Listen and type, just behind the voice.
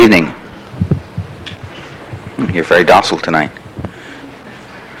Evening. You're very docile tonight.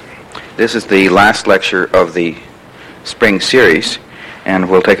 This is the last lecture of the spring series, and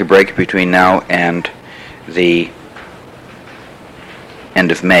we'll take a break between now and the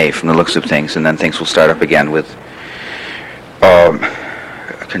end of May from the looks of things, and then things will start up again with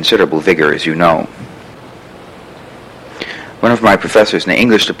considerable vigor, as you know. One of my professors in the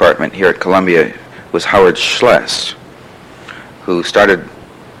English department here at Columbia was Howard Schless, who started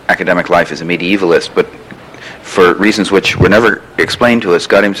academic life as a medievalist, but for reasons which were never explained to us,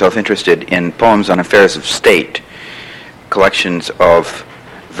 got himself interested in poems on affairs of state, collections of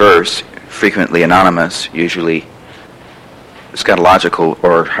verse, frequently anonymous, usually scatological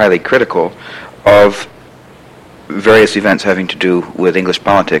or highly critical, of various events having to do with English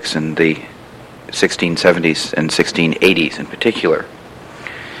politics in the 1670s and 1680s in particular.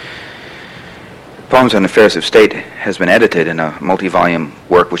 Poems on Affairs of State has been edited in a multi-volume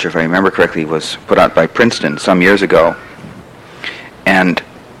work, which, if I remember correctly, was put out by Princeton some years ago. And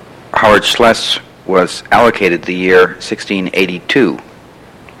Howard Schless was allocated the year 1682.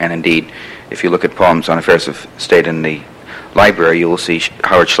 And indeed, if you look at Poems on Affairs of State in the library, you will see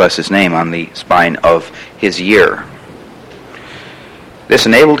Howard Schless's name on the spine of his year. This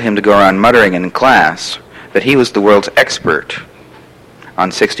enabled him to go around muttering in class that he was the world's expert on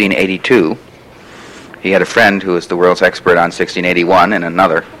 1682. He had a friend who was the world's expert on 1681 and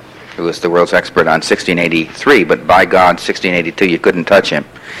another who was the world's expert on 1683, but by God, 1682, you couldn't touch him.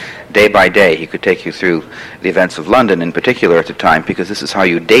 Day by day, he could take you through the events of London in particular at the time, because this is how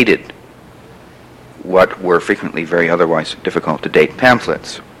you dated what were frequently very otherwise difficult to date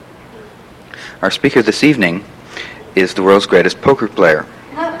pamphlets. Our speaker this evening is the world's greatest poker player.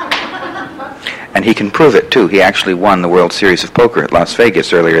 And he can prove it, too. He actually won the World Series of Poker at Las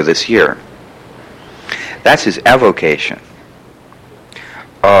Vegas earlier this year. That's his avocation.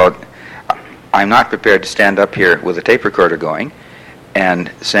 I'm not prepared to stand up here with a tape recorder going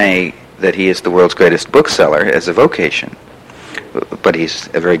and say that he is the world's greatest bookseller as a vocation, but he's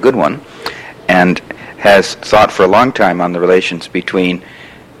a very good one, and has thought for a long time on the relations between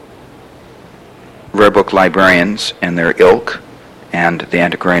rare book librarians and their ilk and the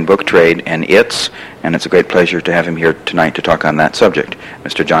antiquarian book trade and its, and it's a great pleasure to have him here tonight to talk on that subject.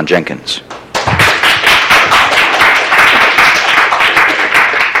 Mr. John Jenkins.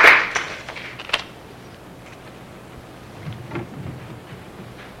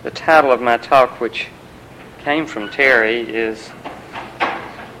 The title of my talk, which came from Terry, is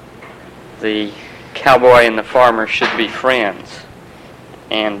The Cowboy and the Farmer Should Be Friends,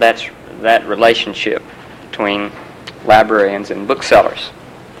 and that's that relationship between librarians and booksellers.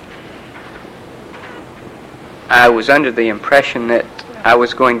 I was under the impression that I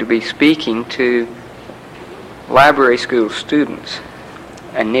was going to be speaking to library school students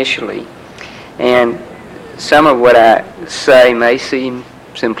initially, and some of what I say may seem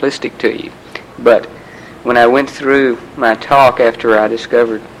simplistic to you, but when I went through my talk after I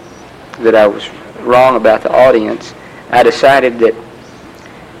discovered that I was wrong about the audience, I decided that,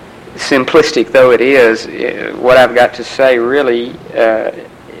 simplistic though it is, what I've got to say really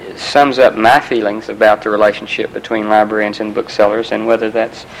sums up my feelings about the relationship between librarians and booksellers, and whether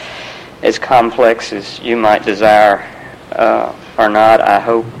that's as complex as you might desire or not, I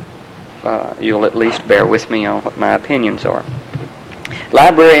hope you'll at least bear with me on what my opinions are.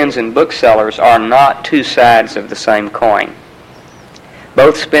 Librarians and booksellers are not two sides of the same coin.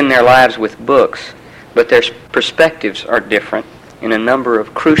 Both spend their lives with books, but their perspectives are different in a number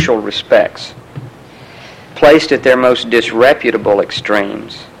of crucial respects. Placed at their most disreputable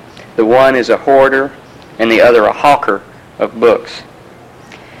extremes, the one is a hoarder and the other a hawker of books.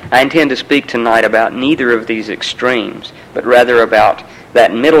 I intend to speak tonight about neither of these extremes, but rather about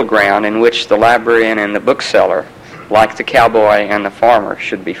that middle ground in which the librarian and the bookseller, like the cowboy and the farmer,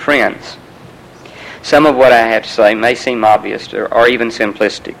 should be friends. Some of what I have to say may seem obvious or even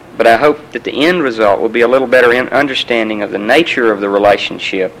simplistic, but I hope that the end result will be a little better understanding of the nature of the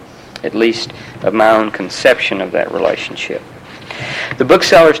relationship, at least of my own conception of that relationship. The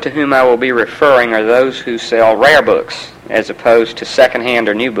booksellers to whom I will be referring are those who sell rare books as opposed to secondhand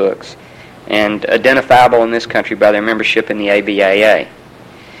or new books, and identifiable in this country by their membership in the ABAA,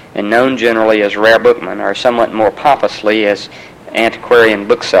 and known generally as rare bookmen, or somewhat more pompously as antiquarian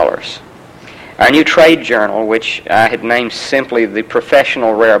booksellers. Our new trade journal, which I had named simply the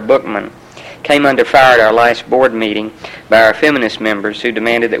Professional Rare Bookman, came under fire at our last board meeting by our feminist members, who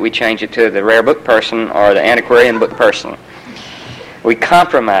demanded that we change it to the Rare Book Person or the Antiquarian Book Person. We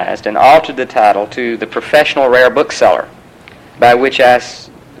compromised and altered the title to the Professional Rare Bookseller, by which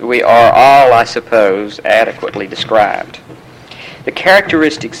we are all, I suppose, adequately described. The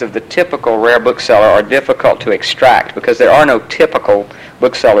characteristics of the typical rare bookseller are difficult to extract because there are no typical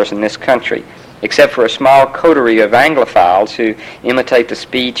booksellers in this country, except for a small coterie of Anglophiles who imitate the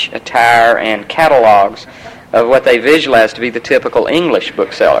speech, attire, and catalogs of what they visualize to be the typical English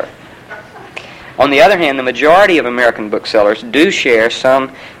bookseller. On the other hand, the majority of American booksellers do share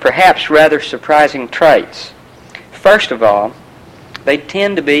some perhaps rather surprising traits. First of all, they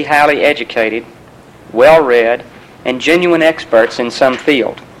tend to be highly educated, well-read, and genuine experts in some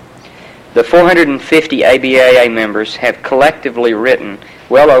field. The 450 ABAA members have collectively written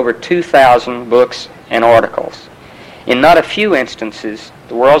well over 2,000 books and articles. In not a few instances,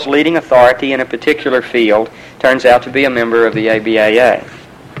 the world's leading authority in a particular field turns out to be a member of the ABAA.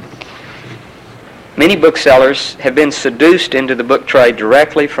 Many booksellers have been seduced into the book trade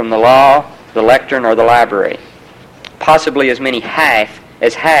directly from the law, the lectern, or the library. Possibly as many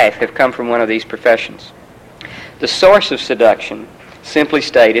as half have come from one of these professions. The source of seduction, simply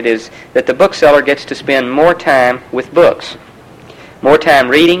stated, is that the bookseller gets to spend more time with books, more time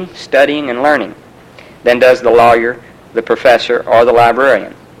reading, studying, and learning than does the lawyer, the professor, or the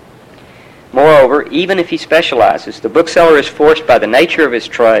librarian. Moreover, even if he specializes, the bookseller is forced by the nature of his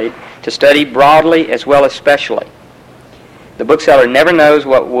trade to study broadly as well as specially. The bookseller never knows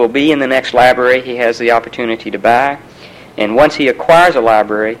what will be in the next library he has the opportunity to buy, and once he acquires a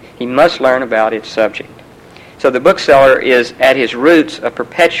library, he must learn about its subject. So the bookseller is, at his roots, a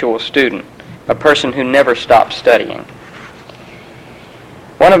perpetual student, a person who never stops studying.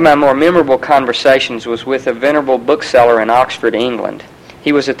 One of my more memorable conversations was with a venerable bookseller in Oxford, England.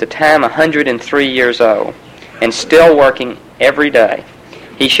 He was at the time 103 years old and still working every day.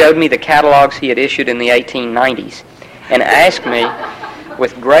 He showed me the catalogs he had issued in the 1890s and asked me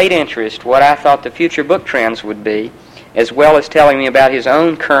with great interest what I thought the future book trends would be, as well as telling me about his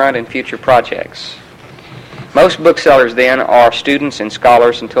own current and future projects. Most booksellers then are students and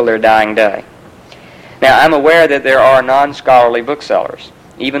scholars until their dying day. Now, I'm aware that there are non-scholarly booksellers,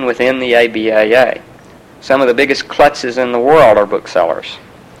 even within the ABAA. Some of the biggest klutzes in the world are booksellers.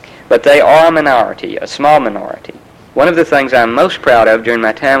 But they are a minority, a small minority. One of the things I'm most proud of during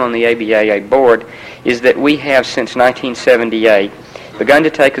my time on the ABAA board is that we have, since 1978, begun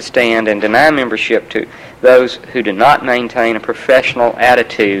to take a stand and deny membership to those who do not maintain a professional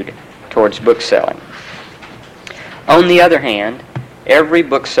attitude towards bookselling. On the other hand, every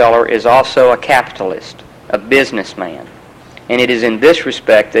bookseller is also a capitalist, a businessman, and it is in this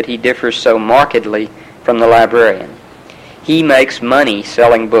respect that he differs so markedly from the librarian. He makes money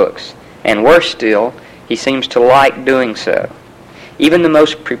selling books, and worse still, he seems to like doing so. Even the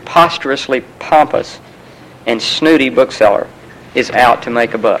most preposterously pompous and snooty bookseller is out to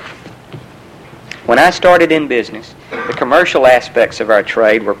make a buck. When I started in business, the commercial aspects of our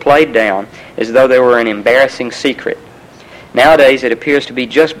trade were played down as though they were an embarrassing secret. Nowadays, it appears to be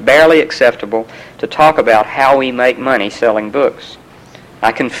just barely acceptable to talk about how we make money selling books.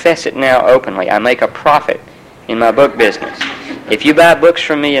 I confess it now openly. I make a profit in my book business. If you buy books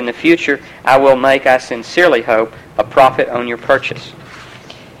from me in the future, I will make, I sincerely hope, a profit on your purchase.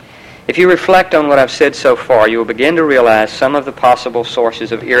 If you reflect on what I've said so far, you will begin to realize some of the possible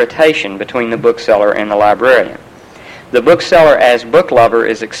sources of irritation between the bookseller and the librarian. The bookseller as book lover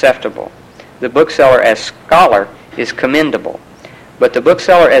is acceptable. The bookseller as scholar is commendable. But the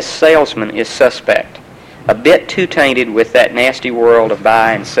bookseller as salesman is suspect, a bit too tainted with that nasty world of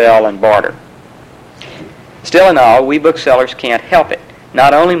buy and sell and barter. Still in all, we booksellers can't help it.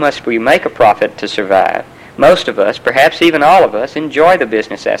 Not only must we make a profit to survive, most of us, perhaps even all of us, enjoy the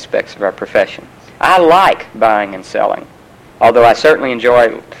business aspects of our profession. I like buying and selling, although I certainly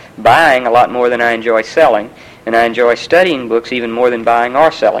enjoy buying a lot more than I enjoy selling, and I enjoy studying books even more than buying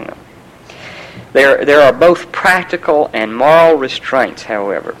or selling them. There are both practical and moral restraints,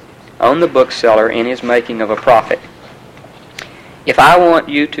 however, on the bookseller in his making of a profit. If I want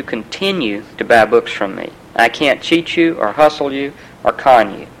you to continue to buy books from me, I can't cheat you or hustle you or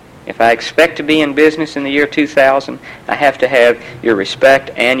con you. If I expect to be in business in the year 2000, I have to have your respect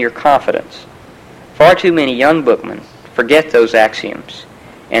and your confidence. Far too many young bookmen forget those axioms,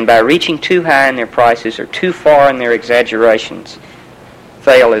 and by reaching too high in their prices or too far in their exaggerations,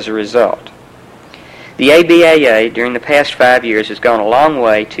 fail as a result. The ABAA during the past 5 years has gone a long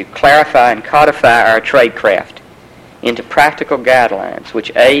way to clarify and codify our tradecraft into practical guidelines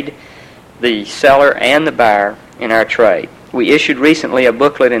which aid the seller and the buyer in our trade. We issued recently a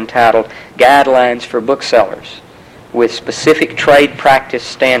booklet entitled Guidelines for Booksellers with specific trade practice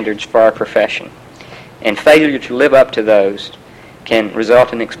standards for our profession, and failure to live up to those can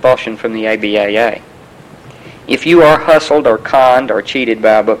result in expulsion from the ABAA. If you are hustled or conned or cheated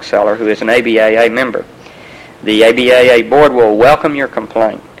by a bookseller who is an ABAA member, The ABAA board will welcome your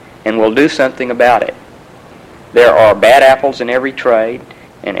complaint and will do something about it. There are bad apples in every trade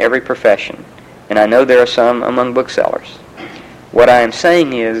and every profession, and I know there are some among booksellers. What I am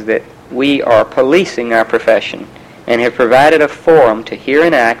saying is that we are policing our profession and have provided a forum to hear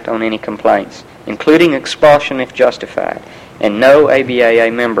and act on any complaints, including expulsion if justified, and no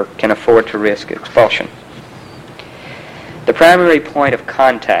ABAA member can afford to risk expulsion. The primary point of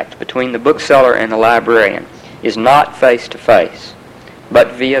contact between the bookseller and the librarian is not face-to-face,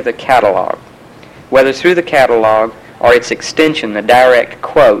 but via the catalog. Whether through the catalog or its extension, the direct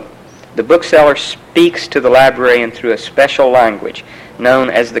quote, the bookseller speaks to the librarian through a special language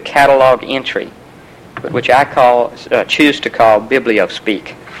known as the catalog entry, but which I choose to call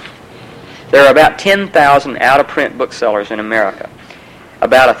bibliospeak. There are about 10,000 out-of-print booksellers in America,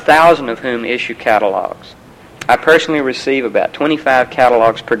 about 1,000 of whom issue catalogs. I personally receive about 25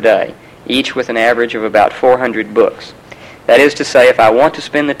 catalogs per day, each with an average of about 400 books. That is to say, if I want to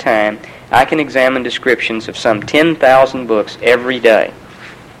spend the time, I can examine descriptions of some 10,000 books every day.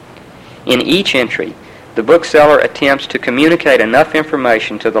 In each entry, the bookseller attempts to communicate enough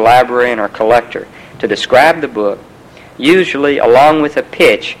information to the librarian or collector to describe the book, usually along with a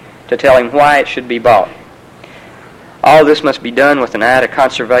pitch to tell him why it should be bought. All this must be done with an eye to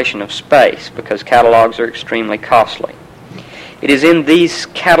conservation of space because catalogs are extremely costly. It is in these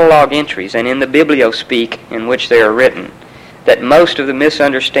catalog entries and in the bibliospeak in which they are written that most of the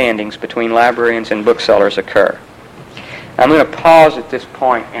misunderstandings between librarians and booksellers occur. I'm going to pause at this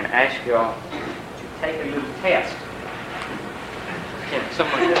point and ask you all to take a little test. Can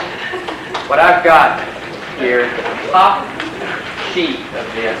someone do it? What I've got here, the top sheet of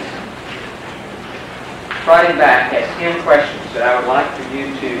this, front and back, has 10 questions that I would like for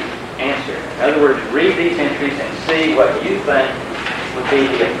you to answer. In other words, read these entries and see what you think would be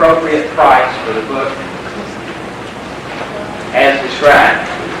the appropriate price for the book as described.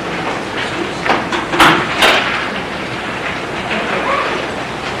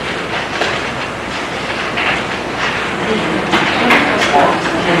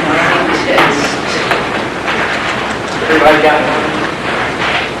 Everybody got one?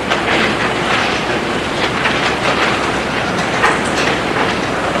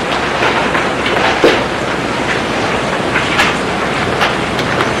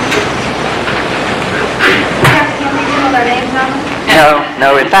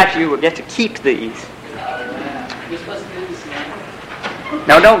 No, in fact, you will get to keep these. You're supposed to do this now.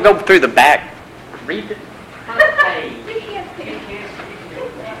 No, don't go through the back. Read the page.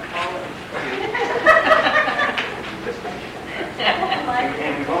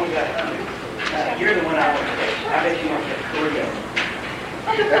 And we've only got, you're the one I want to take. I bet you want to take Corio.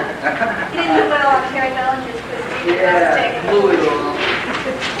 He didn't do well on Terry Bellinger's quiz. Yeah, Louisville.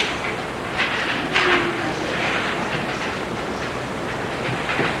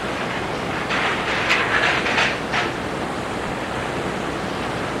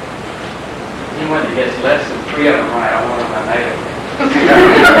 Anyone that gets less than 3 of them right, I want them on my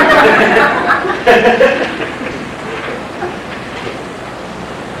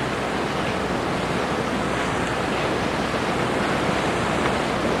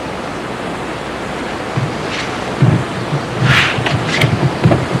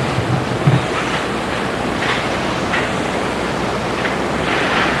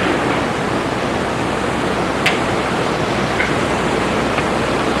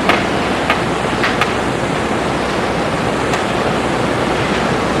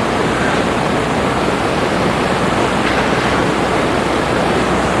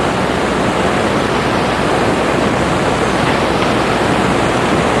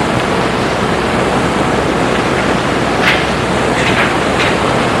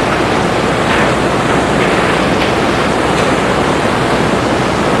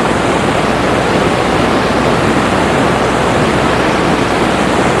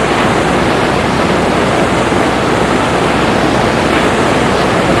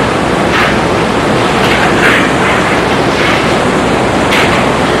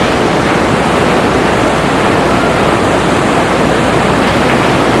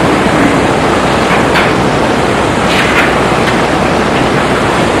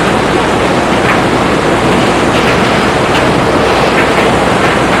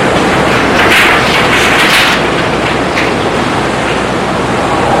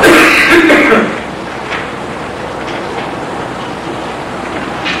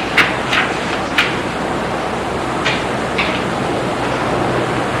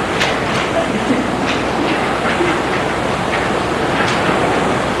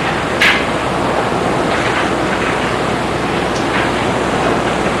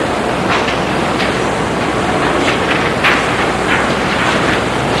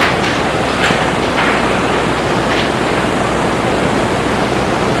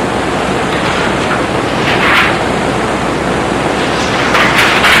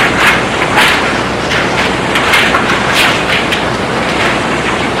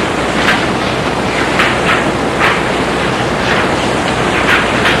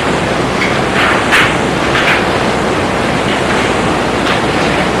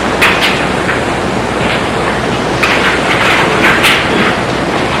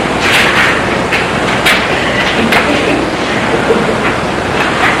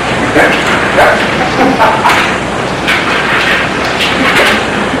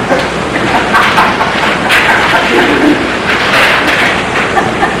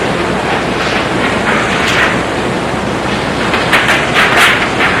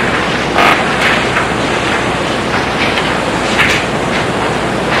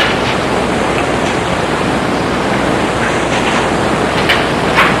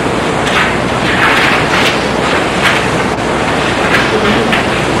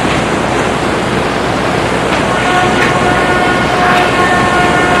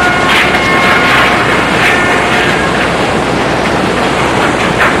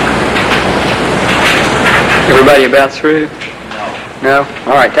Everybody about through? No?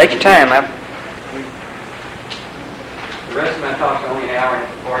 All right, take your time. The rest of my talk's only an hour and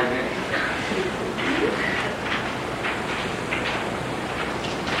 40 minutes.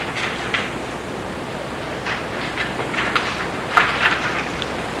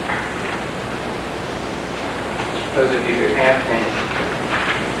 Those of you who have finished,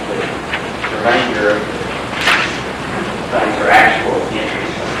 the remainder of things are actual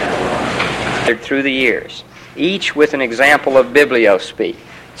entries from catalog. Through the years, each with an example of bibliospeak.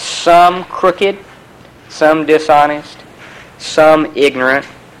 Some crooked, some dishonest, some ignorant,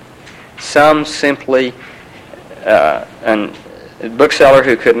 some simply a bookseller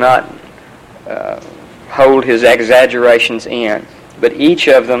who could not hold his exaggerations in. But each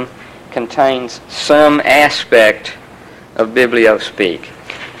of them contains some aspect of bibliospeak.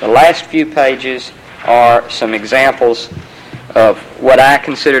 The last few pages are some examples of what I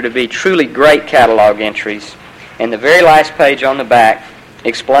consider to be truly great catalog entries, and the very last page on the back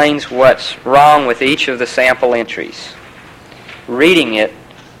explains what's wrong with each of the sample entries. Reading it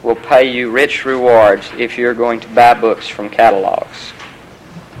will pay you rich rewards if you're going to buy books from catalogs.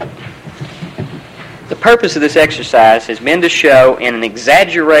 The purpose of this exercise has been to show in an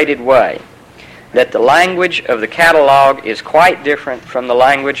exaggerated way that the language of the catalog is quite different from the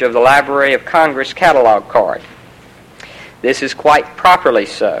language of the Library of Congress catalog card. This is quite properly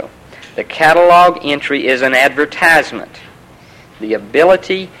so. The catalog entry is an advertisement. The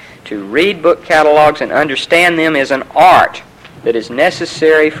ability to read book catalogs and understand them is an art that is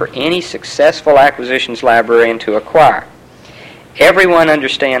necessary for any successful acquisitions librarian to acquire. Everyone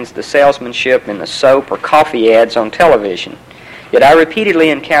understands the salesmanship in the soap or coffee ads on television, yet I repeatedly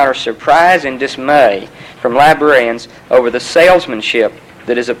encounter surprise and dismay from librarians over the salesmanship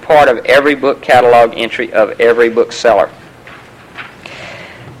that is a part of every book catalog entry of every bookseller.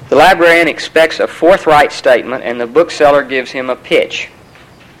 The librarian expects a forthright statement, and the bookseller gives him a pitch.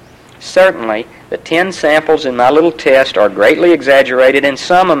 Certainly, the 10 samples in my little test are greatly exaggerated, and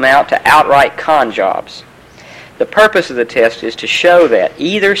some amount to outright con jobs. The purpose of the test is to show that,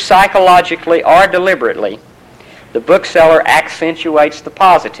 either psychologically or deliberately, the bookseller accentuates the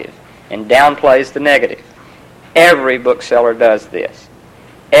positive and downplays the negative. Every bookseller does this.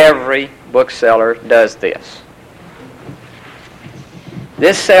 Every bookseller does this.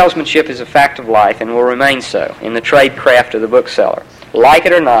 This salesmanship is a fact of life and will remain so in the trade craft of the bookseller. Like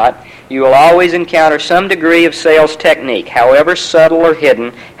it or not, you will always encounter some degree of sales technique, however subtle or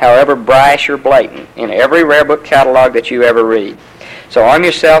hidden, however brash or blatant, in every rare book catalog that you ever read. So arm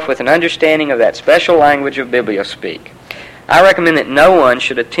yourself with an understanding of that special language of bibliospeak. I recommend that no one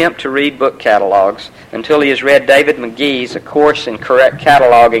should attempt to read book catalogs until he has read David McGee's A Course in Correct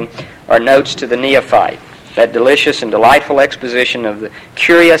Cataloging or Notes to the Neophyte, that delicious and delightful exposition of the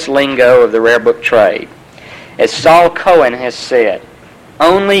curious lingo of the rare book trade. As Saul Cohen has said,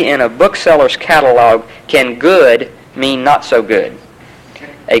 only in a bookseller's catalog can good mean not so good.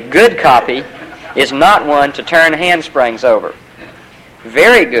 A good copy is not one to turn handsprings over.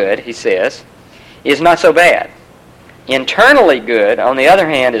 Very good, he says, is not so bad. Internally good, on the other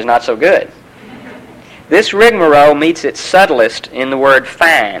hand, is not so good. This rigmarole meets its subtlest in the word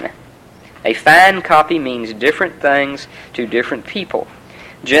fine. A fine copy means different things to different people.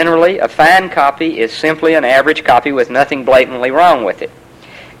 Generally, a fine copy is simply an average copy with nothing blatantly wrong with it.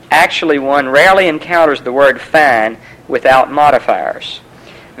 Actually, one rarely encounters the word fine without modifiers.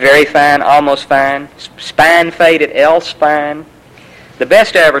 Very fine, almost fine, spine faded, else fine. The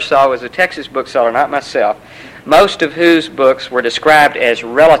best I ever saw was a Texas bookseller, not myself, most of whose books were described as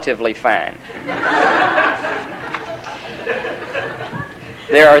relatively fine.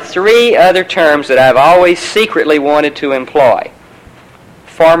 There are 3 other terms that I've always secretly wanted to employ.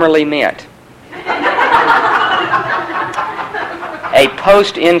 Formerly meant. A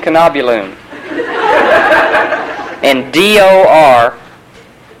post incunabulum. And DOR,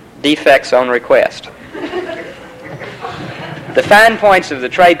 defects on request. The fine points of the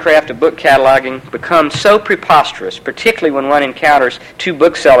trade craft of book cataloging become so preposterous, particularly when one encounters 2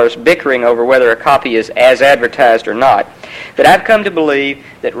 booksellers bickering over whether a copy is as advertised or not, that I've come to believe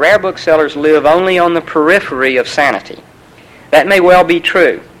that rare booksellers live only on the periphery of sanity. That may well be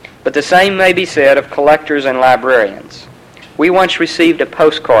true, but the same may be said of collectors and librarians. We once received a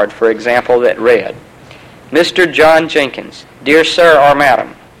postcard, for example, that read, Mr. John Jenkins, Dear Sir or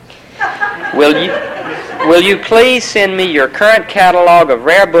Madam, Will you please send me your current catalog of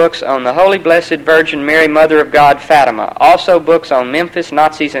rare books on the Holy Blessed Virgin Mary, Mother of God, Fatima, also books on Memphis,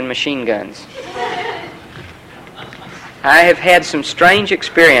 Nazis, and machine guns. I have had some strange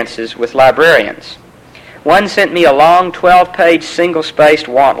experiences with librarians. One sent me a long 12-page single-spaced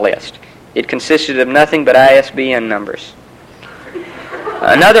want list. It consisted of nothing but ISBN numbers.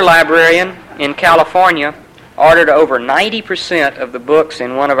 Another librarian in California ordered over 90% of the books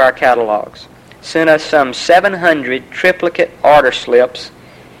in one of our catalogs, sent us some 700 triplicate order slips,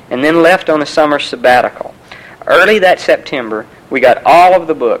 and then left on a summer sabbatical. Early that September, we got all of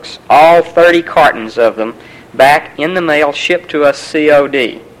the books, all 30 cartons of them, back in the mail, shipped to us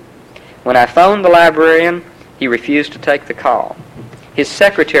COD. When I phoned the librarian, he refused to take the call. His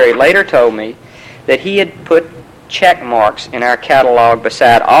secretary later told me that he had put check marks in our catalog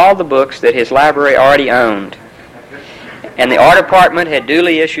beside all the books that his library already owned, and the art department had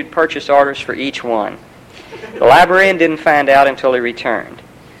duly issued purchase orders for each one. The librarian didn't find out until he returned.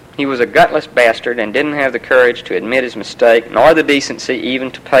 He was a gutless bastard and didn't have the courage to admit his mistake, nor the decency even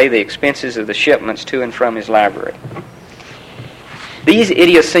to pay the expenses of the shipments to and from his library. These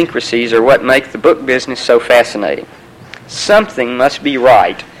idiosyncrasies are what make the book business so fascinating. Something must be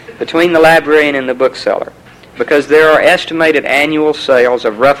right between the librarian and the bookseller, because there are estimated annual sales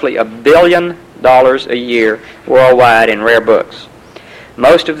of roughly $1 billion a year worldwide in rare books.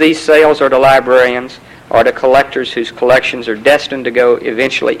 Most of these sales are to librarians or to collectors whose collections are destined to go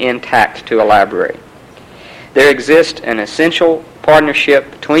eventually intact to a library. There exists an essential partnership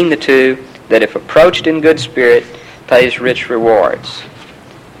between the two that, if approached in good spirit, pays rich rewards.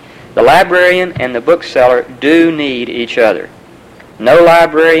 The librarian and the bookseller do need each other. No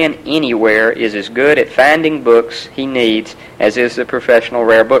librarian anywhere is as good at finding books he needs as is the professional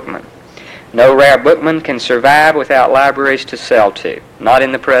rare bookman. No rare bookman can survive without libraries to sell to, not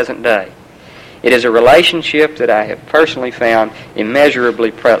in the present day. It is a relationship that I have personally found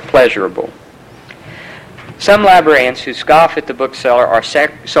immeasurably pleasurable. Some librarians who scoff at the bookseller are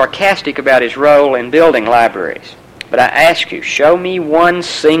sarcastic about his role in building libraries. But I ask you, show me one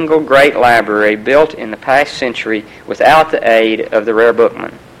single great library built in the past century without the aid of the rare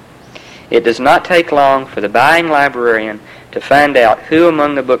bookman. It does not take long for the buying librarian to find out who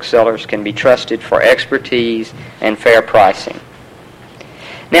among the booksellers can be trusted for expertise and fair pricing.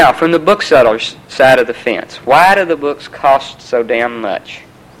 Now, from the bookseller's side of the fence, why do the books cost so damn much?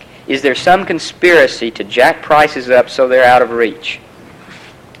 Is there some conspiracy to jack prices up so they're out of reach?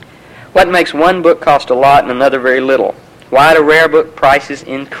 What makes one book cost a lot and another very little? Why do rare book prices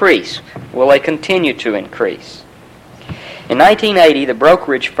increase? Will they continue to increase? In 1980, the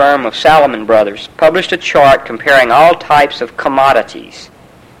brokerage firm of Salomon Brothers published a chart comparing all types of commodities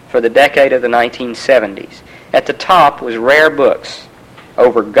for the decade of the 1970s. At the top was rare books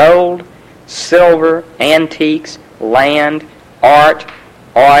over gold, silver, antiques, land, art,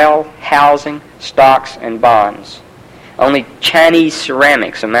 oil, housing, stocks, and bonds. Only Chinese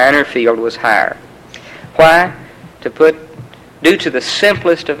ceramics, a minor field, was higher. Why? Due to the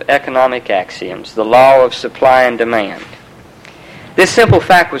simplest of economic axioms, the law of supply and demand. This simple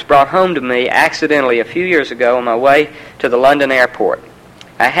fact was brought home to me accidentally a few years ago on my way to the London airport.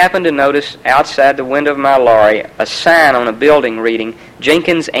 I happened to notice outside the window of my lorry a sign on a building reading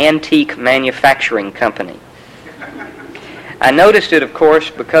Jenkins Antique Manufacturing Company. I noticed it, of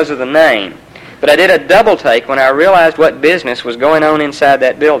course, because of the name, but I did a double take when I realized what business was going on inside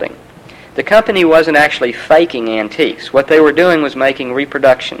that building. The company wasn't actually faking antiques. What they were doing was making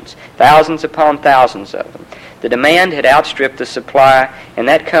reproductions, thousands upon thousands of them. The demand had outstripped the supply, and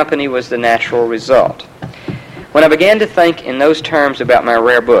that company was the natural result. When I began to think in those terms about my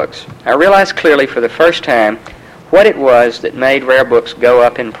rare books, I realized clearly for the first time what it was that made rare books go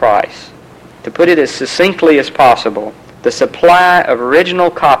up in price. To put it as succinctly as possible, the supply of original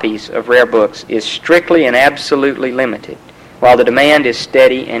copies of rare books is strictly and absolutely limited, while the demand is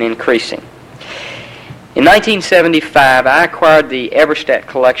steady and increasing. In 1975, I acquired the Eberstadt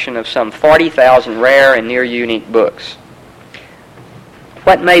collection of some 40,000 rare and near-unique books.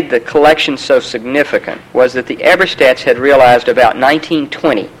 What made the collection so significant was that the Eberstadts had realized about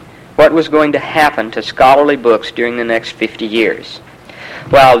 1920 what was going to happen to scholarly books during the next 50 years.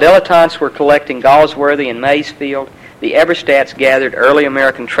 While dilettantes were collecting Galsworthy and Masefield, the Eberstadts gathered early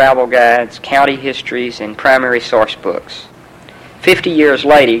American travel guides, county histories, and primary source books. 50 years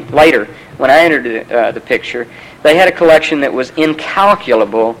later, when I entered the picture, they had a collection that was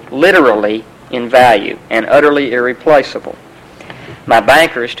incalculable, literally, in value, and utterly irreplaceable. My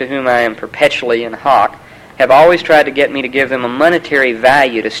bankers, to whom I am perpetually in hock, have always tried to get me to give them a monetary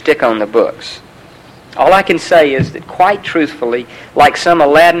value to stick on the books. All I can say is that, quite truthfully, like some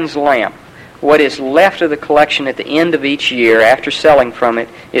Aladdin's lamp, what is left of the collection at the end of each year after selling from it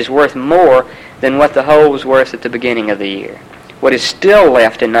is worth more than what the whole was worth at the beginning of the year. What is still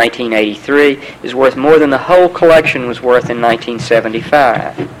left in 1983 is worth more than the whole collection was worth in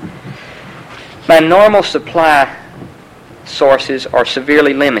 1975. My normal supply sources are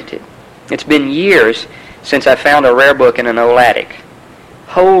severely limited. It's been years since I found a rare book in an old attic.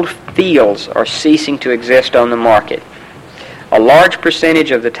 Whole fields are ceasing to exist on the market. A large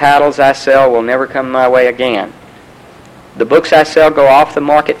percentage of the titles I sell will never come my way again. The books I sell go off the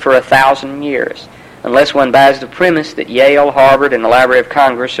market for 1,000 years, unless one buys the premise that Yale, Harvard, and the Library of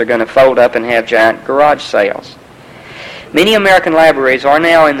Congress are going to fold up and have giant garage sales. Many American libraries are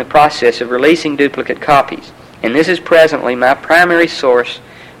now in the process of releasing duplicate copies, and this is presently my primary source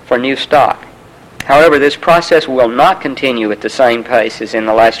for new stock. However, this process will not continue at the same pace as in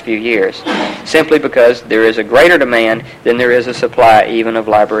the last few years, simply because there is a greater demand than there is a supply even of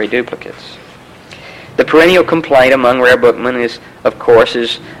library duplicates. The perennial complaint among rare bookmen is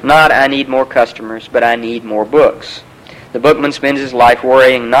not I need more customers, but I need more books. The bookman spends his life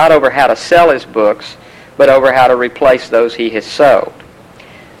worrying not over how to sell his books, but over how to replace those he has sold.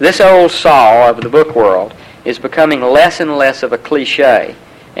 This old saw of the book world is becoming less and less of a cliche,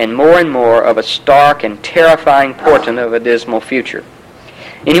 and more of a stark and terrifying portent of a dismal future.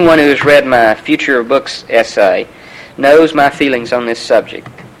 Anyone who has read my Future of Books essay knows my feelings on this subject,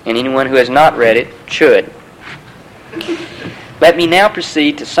 and anyone who has not read it should. Let me now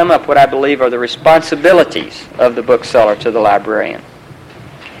proceed to sum up what I believe are the responsibilities of the bookseller to the librarian.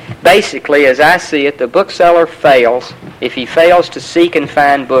 Basically, as I see it, the bookseller fails if he fails to seek and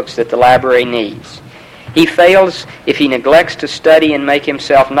find books that the library needs. He fails if he neglects to study and make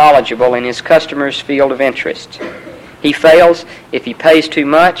himself knowledgeable in his customer's field of interest. He fails if he pays too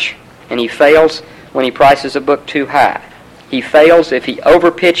much, and he fails when he prices a book too high. He fails if he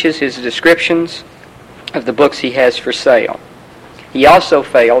overpitches his descriptions of the books he has for sale. He also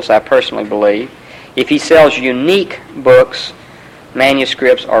fails, I personally believe, if he sells unique books,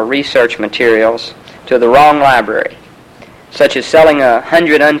 manuscripts, or research materials to the wrong library, such as selling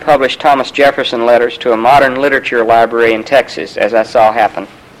 100 unpublished Thomas Jefferson letters to a modern literature library in Texas, as I saw happen,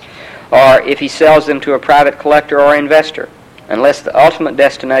 or if he sells them to a private collector or investor, unless the ultimate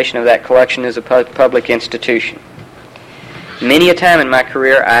destination of that collection is a public institution. Many a time in my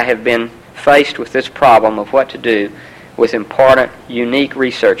career I have been faced with this problem of what to do with important, unique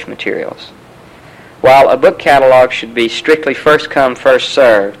research materials. While a book catalog should be strictly first come, first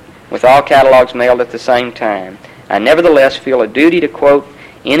served, with all catalogs mailed at the same time, I nevertheless feel a duty to quote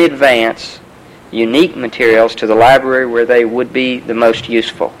in advance unique materials to the library where they would be the most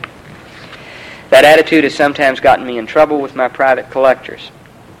useful. That attitude has sometimes gotten me in trouble with my private collectors.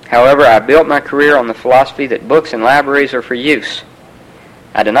 However, I built my career on the philosophy that books and libraries are for use.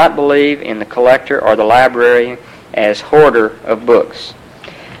 I do not believe in the collector or the librarian as hoarder of books.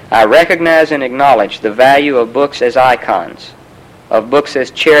 I recognize and acknowledge the value of books as icons, of books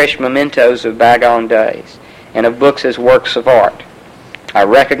as cherished mementos of bygone days, and of books as works of art. I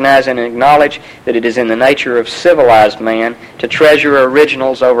recognize and acknowledge that it is in the nature of civilized man to treasure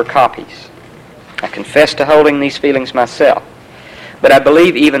originals over copies. I confess to holding these feelings myself, but I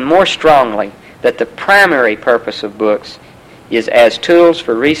believe even more strongly that the primary purpose of books is as tools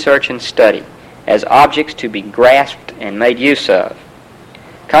for research and study, as objects to be grasped and made use of.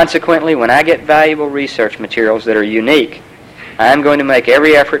 Consequently, when I get valuable research materials that are unique, I am going to make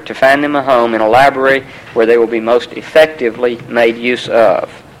every effort to find them a home in a library where they will be most effectively made use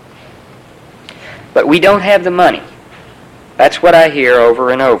of. But we don't have the money. That's what I hear over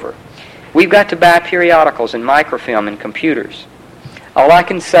and over. We've got to buy periodicals and microfilm and computers. All I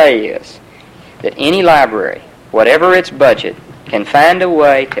can say is that any library, whatever its budget, can find a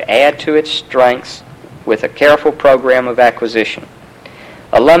way to add to its strengths with a careful program of acquisition.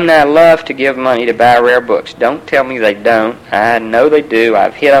 Alumni love to give money to buy rare books. Don't tell me they don't. I know they do.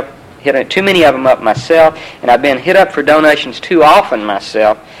 I've hit too many of them up myself, and I've been hit up for donations too often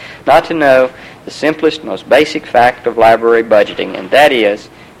myself not to know the simplest, most basic fact of library budgeting, and that is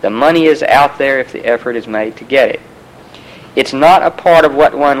the money is out there if the effort is made to get it. It's not a part of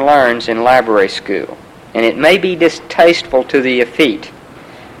what one learns in library school, and it may be distasteful to the effete,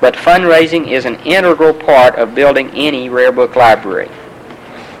 but fundraising is an integral part of building any rare book library.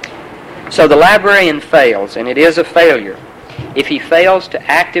 So the librarian fails, and it is a failure, if he fails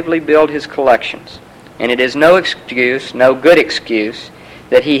to actively build his collections, and it is no excuse, no good excuse,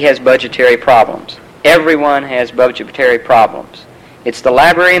 that he has budgetary problems. Everyone has budgetary problems. It's the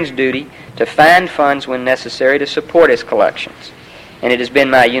librarian's duty to find funds when necessary to support his collections. And it has been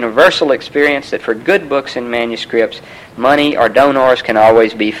my universal experience that for good books and manuscripts, money or donors can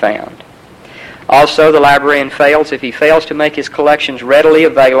always be found. Also, the librarian fails if he fails to make his collections readily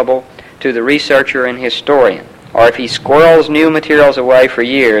available to the researcher and historian, or if he squirrels new materials away for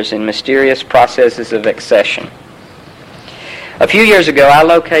years in mysterious processes of accession. A few years ago, I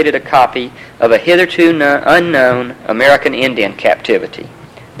located a copy of a hitherto unknown American Indian captivity,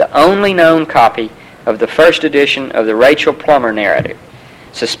 the only known copy of the first edition of the Rachel Plummer narrative,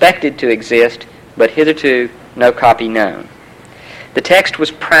 suspected to exist, but hitherto no copy known. The text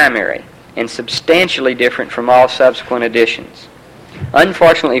was primary and substantially different from all subsequent editions.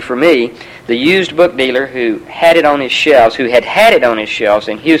 Unfortunately for me, the used book dealer who had it on his shelves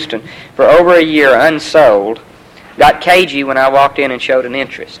in Houston for over a year unsold, got cagey when I walked in and showed an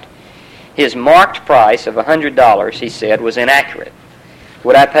interest. His marked price of $100, he said, was inaccurate.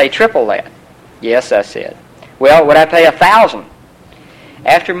 Would I pay triple that? Yes, I said. Well, would I pay $1,000?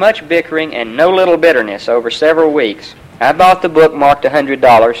 After much bickering and no little bitterness over several weeks, I bought the book marked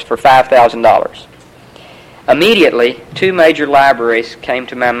 $100 for $5,000. Immediately, two major libraries came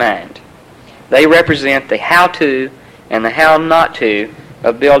to my mind. They represent the how-to and the how-not-to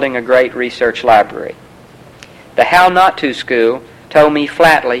of building a great research library. The how-not-to school told me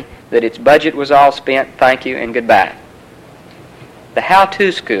flatly that its budget was all spent, thank you, and goodbye. The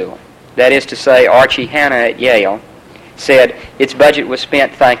how-to school, that is to say Archie Hanna at Yale, said its budget was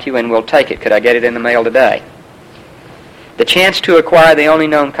spent, thank you, and we'll take it. Could I get it in the mail today? The chance to acquire the only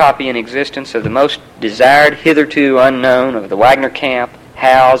known copy in existence of the most desired hitherto unknown of the Wagner Camp,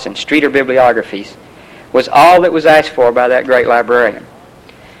 Howes, and Streeter bibliographies was all that was asked for by that great librarian.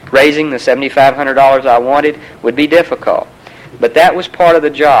 Raising the $7,500 I wanted would be difficult, but that was part of the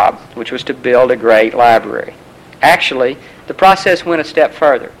job, which was to build a great library. Actually, the process went a step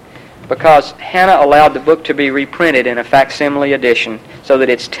further, because Hanna allowed the book to be reprinted in a facsimile edition so that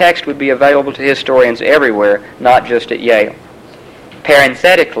its text would be available to historians everywhere, not just at Yale.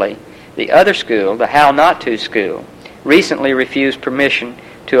 Parenthetically, the other school, the How Not To school, recently refused permission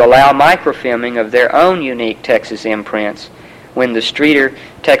to allow microfilming of their own unique Texas imprints when the Streeter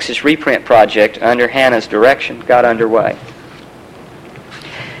Texas reprint project under Hanna's direction got underway.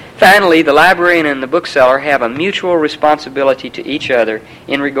 Finally, the librarian and the bookseller have a mutual responsibility to each other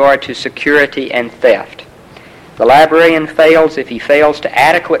in regard to security and theft. The librarian fails if he fails to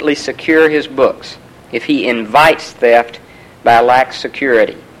adequately secure his books, if he invites theft by lax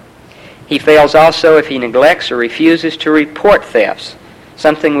security. He fails also if he neglects or refuses to report thefts,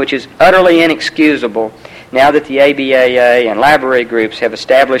 something which is utterly inexcusable now that the ABAA and library groups have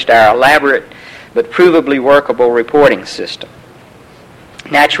established our elaborate but provably workable reporting system.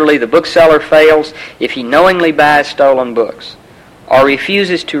 Naturally, the bookseller fails if he knowingly buys stolen books or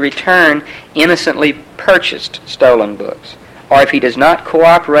refuses to return innocently purchased stolen books, or if he does not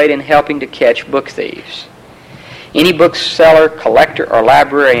cooperate in helping to catch book thieves. Any bookseller, collector, or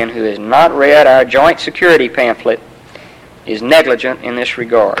librarian who has not read our joint security pamphlet is negligent in this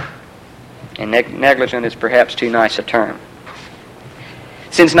regard. And negligent is perhaps too nice a term.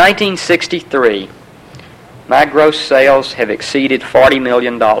 Since 1963, my gross sales have exceeded $40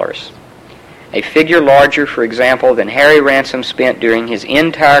 million, a figure larger, for example, than Harry Ransom spent during his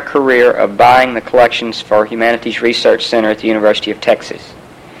entire career of buying the collections for Humanities Research Center at the University of Texas.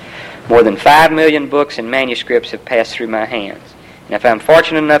 More than 5 million books and manuscripts have passed through my hands. And if I'm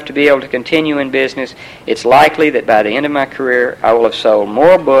fortunate enough to be able to continue in business, it's likely that by the end of my career I will have sold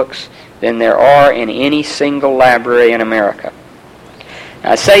more books than there are in any single library in America.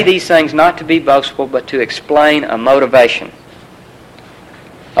 I say these things not to be boastful, but to explain a motivation.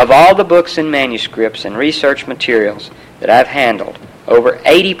 Of all the books and manuscripts and research materials that I've handled, over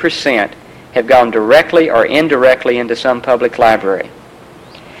 80% have gone directly or indirectly into some public library.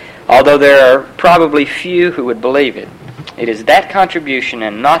 Although there are probably few who would believe it, it is that contribution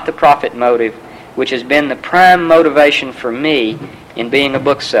and not the profit motive which has been the prime motivation for me in being a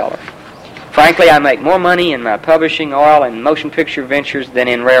bookseller. Frankly, I make more money in my publishing, oil, and motion picture ventures than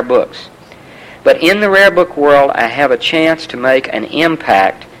in rare books. But in the rare book world, I have a chance to make an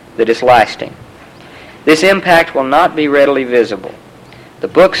impact that is lasting. This impact will not be readily visible. The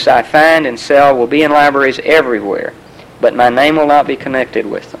books I find and sell will be in libraries everywhere, but my name will not be connected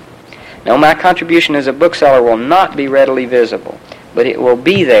with them. No, my contribution as a bookseller will not be readily visible, but it will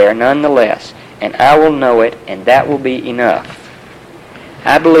be there nonetheless, and I will know it, and that will be enough.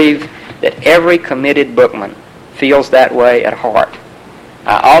 I believe that every committed bookman feels that way at heart.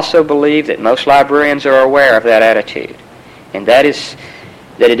 I also believe that most librarians are aware of that attitude, and that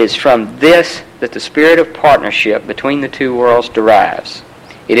it is from this that the spirit of partnership between the two worlds derives.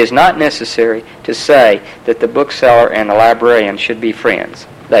 It is not necessary to say that the bookseller and the librarian should be friends.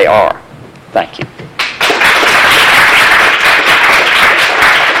 They are. Thank you.